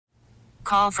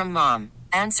call from mom.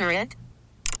 Answer it.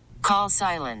 Call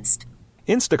silenced.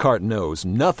 Instacart knows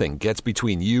nothing gets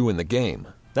between you and the game.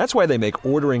 That's why they make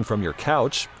ordering from your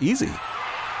couch easy.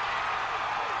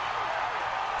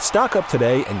 Stock up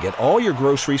today and get all your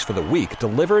groceries for the week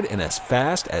delivered in as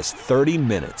fast as 30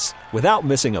 minutes without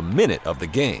missing a minute of the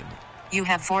game. You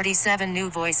have 47 new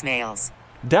voicemails.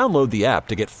 Download the app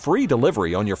to get free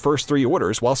delivery on your first 3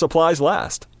 orders while supplies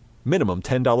last. Minimum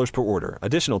 $10 per order.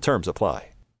 Additional terms apply.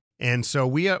 And so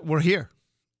we're here.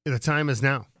 The time is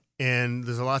now. And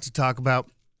there's a lot to talk about.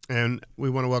 And we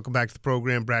want to welcome back to the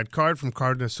program Brad Card from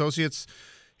Card & Associates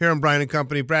here on Bryan &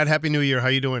 Company. Brad, Happy New Year. How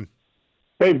you doing?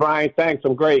 Hey, Brian. Thanks.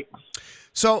 I'm great.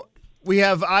 So we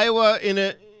have Iowa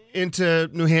into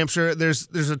New Hampshire. There's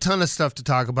a ton of stuff to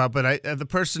talk about, but the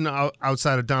person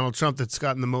outside of Donald Trump that's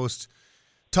gotten the most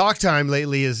talk time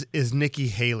lately is Nikki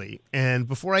Haley. And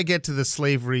before I get to the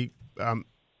slavery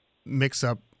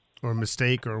mix-up or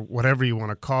mistake or whatever you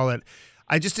want to call it,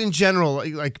 I just in general,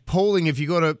 like polling, if you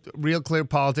go to Real Clear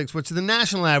Politics, which the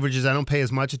national averages I don't pay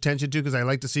as much attention to because I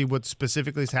like to see what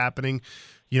specifically is happening,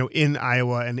 in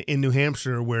Iowa and in New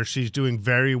Hampshire, where she's doing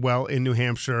very well in New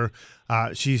Hampshire.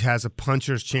 She has a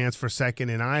puncher's chance for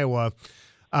second in Iowa.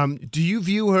 Do you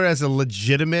view her as a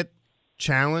legitimate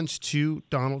challenge to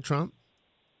Donald Trump?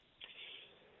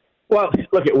 Well,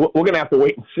 look, we're going to have to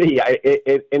wait and see.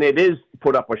 And it is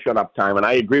put up or shut up time, and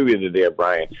I agree with you there,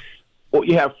 Brian. What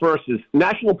you have first is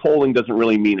national polling doesn't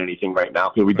really mean anything right now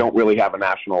because we don't really have a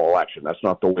national election. That's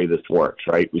not the way this works,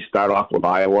 right? We start off with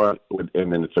Iowa,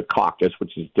 and then it's a caucus,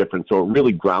 which is different. So it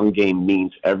really ground game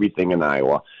means everything in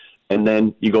Iowa. And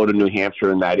then you go to New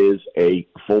Hampshire, and that is a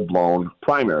full-blown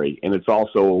primary. And it's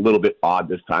also a little bit odd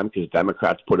this time because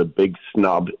Democrats put a big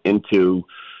snub into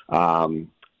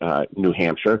New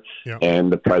Hampshire, yeah.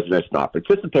 And the president's not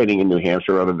participating in New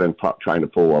Hampshire other than trying to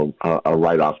pull a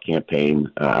write-off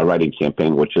campaign, a writing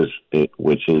campaign, which is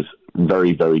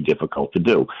very, very difficult to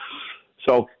do.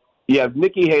 So you have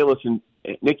Nikki Haley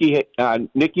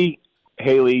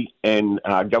and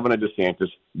Governor DeSantis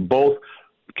both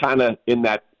kind of in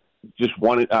that just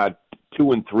 1,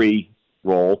 2, and 3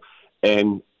 role,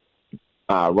 and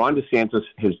Ron DeSantis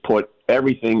has put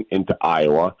everything into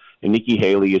Iowa, and Nikki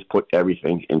Haley has put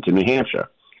everything into New Hampshire.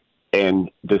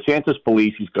 And DeSantis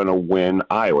believes he's going to win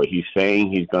Iowa. He's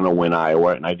saying he's going to win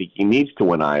Iowa, and I think he needs to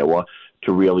win Iowa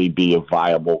to really be a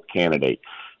viable candidate.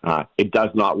 It does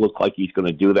not look like he's going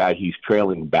to do that. He's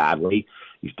trailing badly.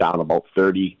 He's down about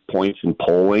 30 points in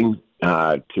polling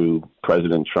to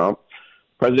President Trump.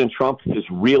 President Trump has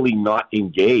really not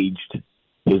engaged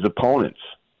his opponents.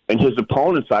 And his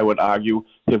opponents, I would argue,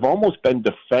 have almost been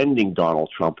defending Donald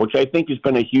Trump, which I think has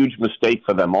been a huge mistake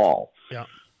for them all. Yeah.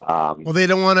 Well, they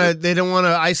don't want to. They don't want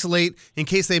to isolate in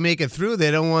case they make it through. They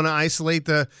don't want to isolate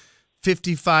the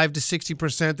 55 to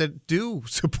 60% that do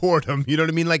support him. You know what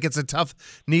I mean? Like it's a tough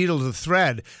needle to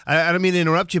thread. I don't mean to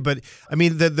interrupt you, but I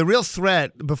mean the real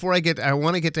threat. Before I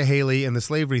want to get to Haley and the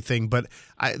slavery thing, but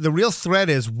the real threat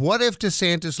is what if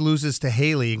DeSantis loses to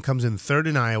Haley and comes in third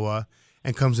in Iowa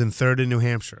and comes in third in New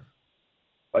Hampshire?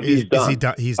 But he's done.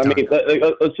 He's done. I mean,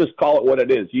 let's just call it what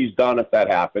it is. He's done if that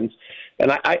happens.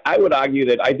 And I would argue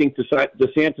that I think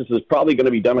DeSantis is probably going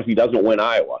to be done if he doesn't win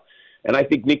Iowa. And I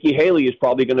think Nikki Haley is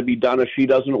probably going to be done if she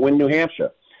doesn't win New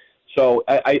Hampshire. So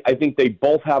I think they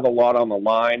both have a lot on the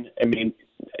line. I mean,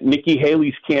 Nikki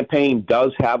Haley's campaign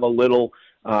does have a little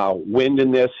wind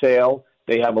in their sail.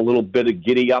 They have a little bit of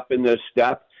giddy up in their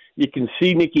step. You can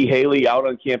see Nikki Haley out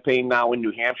on campaign now in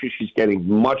New Hampshire. She's getting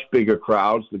much bigger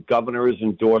crowds. The governor has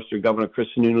endorsed her. Governor Chris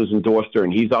Sununu has endorsed her,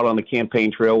 and he's out on the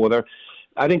campaign trail with her.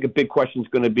 I think a big question is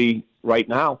going to be right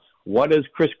now, what does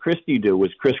Chris Christie do?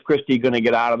 Is Chris Christie going to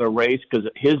get out of the race? Because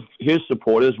his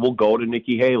supporters will go to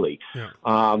Nikki Haley. Yeah.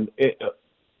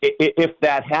 If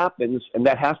that happens, and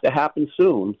that has to happen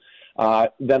soon,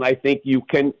 then I think you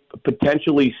can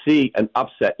potentially see an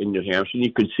upset in New Hampshire.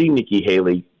 You could see Nikki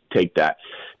Haley take that.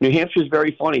 New Hampshire is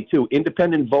very funny, too.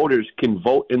 Independent voters can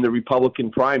vote in the Republican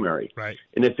primary. Right.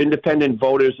 And if independent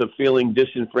voters are feeling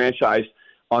disenfranchised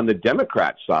on the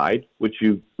Democrat side, which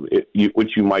you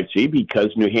might see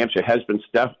because New Hampshire has been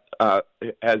stiffed,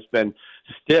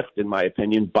 in my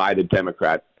opinion, by the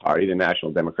Democrat Party, the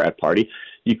National Democrat Party,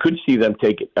 you could see them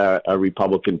take a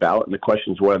Republican ballot, and the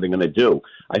question is what are they going to do?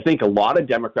 I think a lot of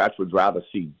Democrats would rather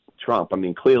see Trump. I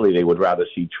mean, clearly they would rather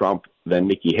see Trump than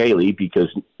Nikki Haley because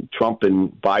Trump and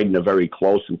Biden are very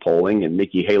close in polling, and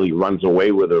Nikki Haley runs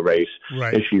away with the race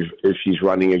if she's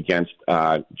running against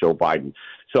Joe Biden.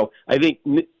 So I think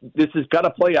this has got to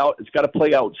play out. It's got to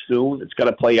play out soon. It's got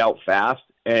to play out fast.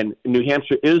 And New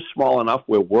Hampshire is small enough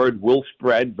where word will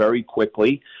spread very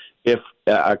quickly. if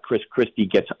Chris Christie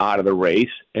gets out of the race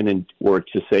and were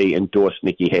to say endorse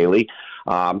Nikki Haley.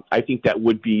 I think that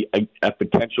would be a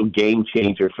potential game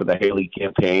changer for the Haley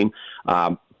campaign.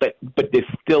 But there's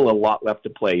still a lot left to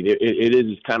play. It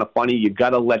is kind of funny. You got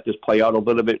to let this play out a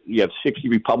little bit. You have 60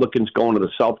 Republicans going to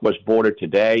the southwest border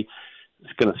today.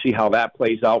 It's going to see how that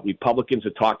plays out. Republicans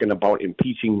are talking about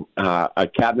impeaching a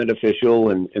cabinet official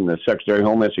and the Secretary of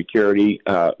Homeland Security,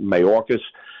 Mayorkas.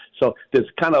 So there's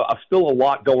kind of still a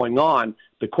lot going on.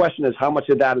 The question is how much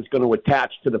of that is going to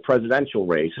attach to the presidential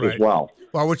race as well.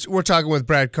 Well, we're talking with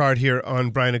Brad Card here on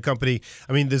Brian & Company.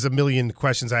 I mean, there's a million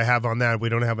questions I have on that. We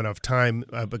don't have enough time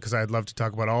because I'd love to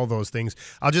talk about all those things.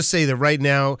 I'll just say that right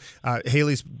now,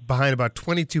 Haley's behind about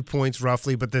 22 points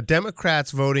roughly, but the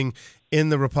Democrats voting in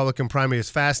the Republican primary is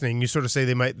fascinating. You sort of say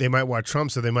they might want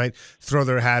Trump, so they might throw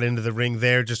their hat into the ring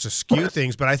there just to skew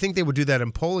things. But I think they would do that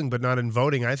in polling, but not in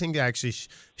voting. I think actually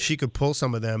she could pull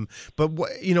some of them. But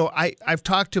I've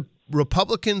talked to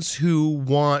Republicans who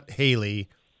want Haley.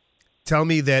 Tell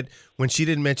me that when she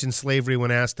didn't mention slavery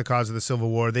when asked the cause of the Civil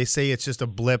War, they say it's just a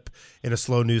blip in a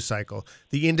slow news cycle.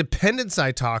 The independents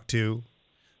I talked to,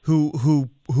 who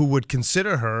would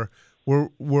consider her,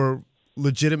 were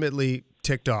legitimately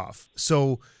ticked off.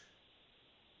 So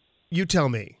you tell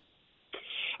me.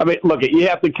 I mean, look, you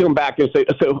have to come back and say,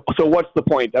 so what's the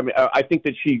point? I mean, I think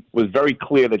that she was very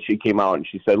clear that she came out and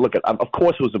she said, look, of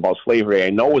course it was about slavery. I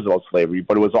know it was about slavery,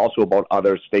 but it was also about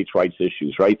other states' rights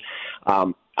issues, right?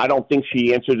 I don't think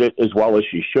she answered it as well as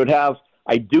she should have.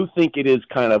 I do think it is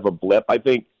kind of a blip. I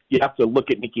think you have to look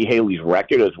at Nikki Haley's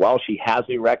record as well. She has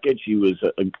a record. She was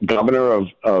a governor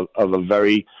of a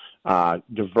very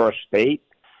diverse state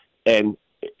and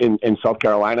in South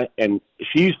Carolina, and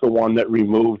she's the one that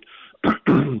removed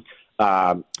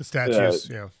the statues.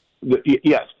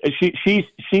 Yes,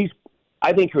 she's.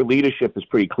 I think her leadership is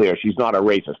pretty clear. She's not a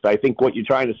racist. I think what you're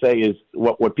trying to say is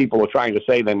what people are trying to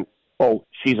say. Then,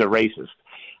 she's a racist.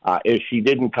 If she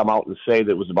didn't come out and say that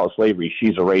it was about slavery,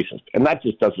 she's a racist, and that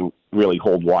just doesn't really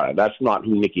hold water. That's not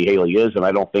who Nikki Haley is, and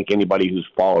I don't think anybody who's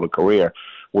followed a career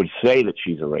would say that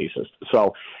she's a racist.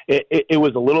 So it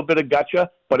was a little bit of gotcha,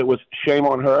 but it was shame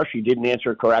on her. She didn't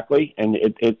answer correctly. And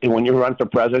when you run for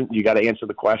president, you got to answer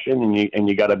the question and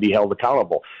you got to be held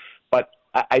accountable. But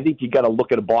I think you got to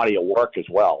look at a body of work as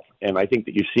well. And I think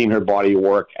that you've seen her body of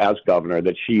work as governor,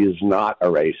 that she is not a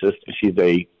racist.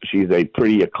 She's a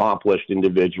pretty accomplished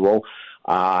individual.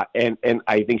 And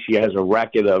I think she has a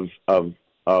record of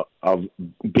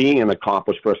being an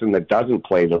accomplished person that doesn't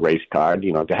play the race card,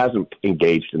 that hasn't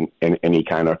engaged in any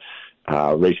kind of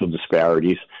racial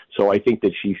disparities. So I think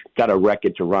that she's got a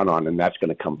record to run on, and that's going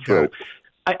to come through.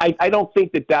 I don't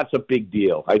think that that's a big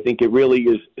deal. I think it really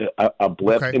is a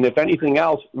blip. Okay. And if anything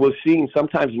else, we're seeing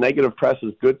sometimes negative press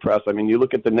is good press. I mean, you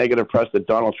look at the negative press that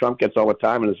Donald Trump gets all the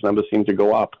time, and his numbers seem to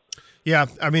go up. Yeah,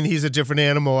 I mean, he's a different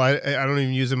animal. I don't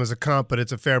even use him as a comp, but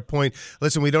it's a fair point.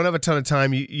 Listen, we don't have a ton of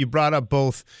time. You brought up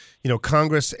both,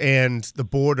 Congress and the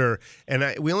border,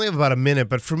 and we only have about a minute.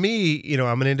 But for me,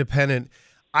 I'm an independent.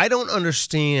 I don't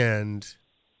understand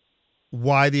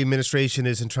why the administration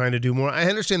isn't trying to do more. I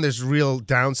understand there's real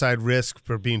downside risk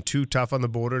for being too tough on the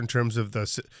border in terms of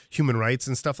the human rights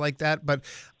and stuff like that. But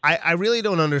I really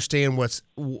don't understand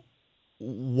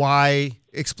why.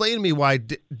 Explain to me why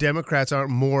Democrats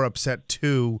aren't more upset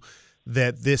too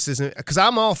that this isn't, because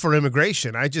I'm all for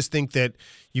immigration. I just think that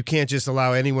you can't just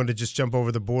allow anyone to just jump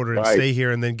over the border and stay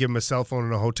here and then give them a cell phone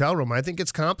in a hotel room. I think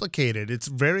it's complicated. It's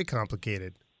very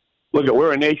complicated. Look,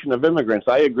 we're a nation of immigrants.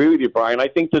 I agree with you, Brian. I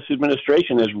think this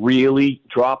administration has really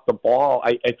dropped the ball.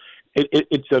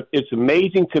 It's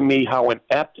amazing to me how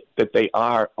inept that they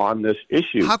are on this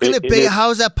issue. How can it be? How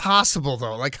is that possible,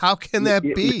 though? Like, how can that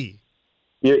be?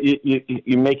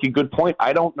 You make a good point.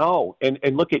 I don't know. And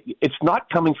look, it's not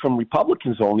coming from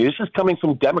Republicans only. This is coming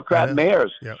from Democrat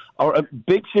mayors or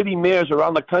big city mayors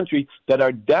around the country that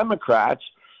are Democrats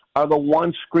are the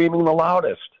ones screaming the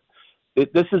loudest.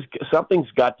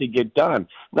 Something's got to get done.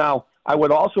 Now, I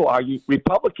would also argue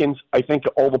Republicans, I think,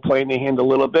 are overplaying their hand a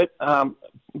little bit.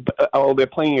 They're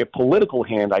playing a political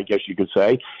hand, I guess you could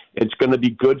say. It's going to be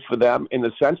good for them in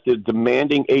the sense that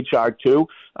demanding H.R. 2,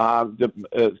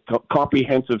 the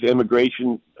comprehensive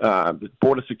immigration,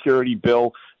 border security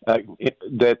bill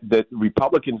that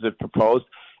Republicans have proposed,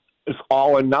 is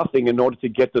all or nothing in order to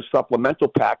get the supplemental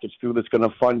package through that's going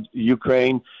to fund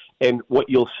Ukraine. And what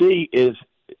you'll see is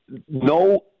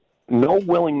no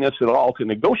willingness at all to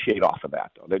negotiate off of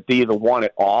that, though. That they either want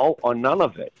it all or none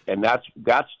of it, and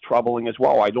that's troubling as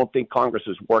well. I don't think Congress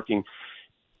is working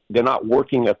they're not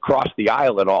working across the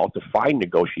aisle at all to find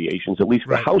negotiations, at least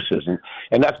for houses.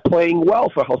 And that's playing well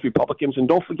for House Republicans. And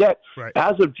don't forget,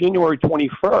 as of January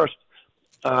 21st,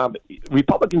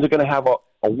 Republicans are going to have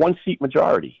a one-seat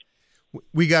majority.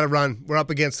 We got to run. We're up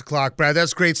against the clock. Brad,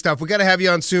 that's great stuff. We got to have you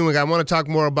on soon. I want to talk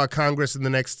more about Congress in the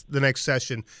next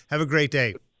session. Have a great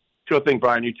day. Sure thing,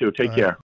 Brian. You too. Take care.